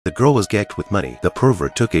The girl was gagged with money. The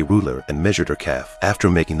pervert took a ruler and measured her calf. After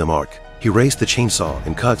making the mark, he raised the chainsaw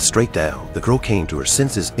and cut straight down. The girl came to her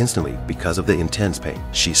senses instantly because of the intense pain.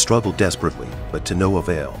 She struggled desperately, but to no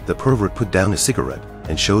avail. The pervert put down his cigarette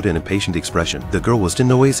and showed an impatient expression. The girl was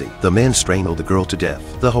noisy. The man strangled the girl to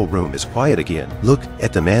death. The whole room is quiet again. Look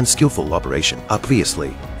at the man's skillful operation.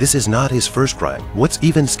 Obviously, this is not his first crime. What's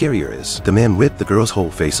even scarier is, the man ripped the girl's whole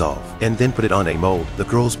face off and then put it on a mold. The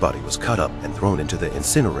girl's body was cut up and thrown into the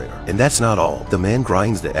incinerator. And that's not all. The man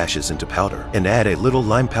grinds the ashes into powder and add a little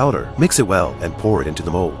lime powder. Mix it well and pour it into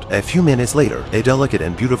the mold. A few minutes later, a delicate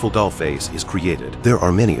and beautiful doll face is created. There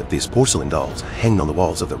are many of these porcelain dolls hanging on the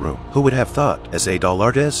walls of the room. Who would have thought, as a doll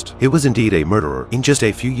artist, it was indeed a murderer. In just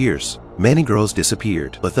a few years, many girls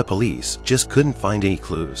disappeared, but the police just couldn't find any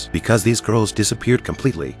clues. Because these girls disappeared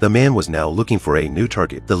completely, the man was now looking for a new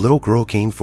target. The little girl came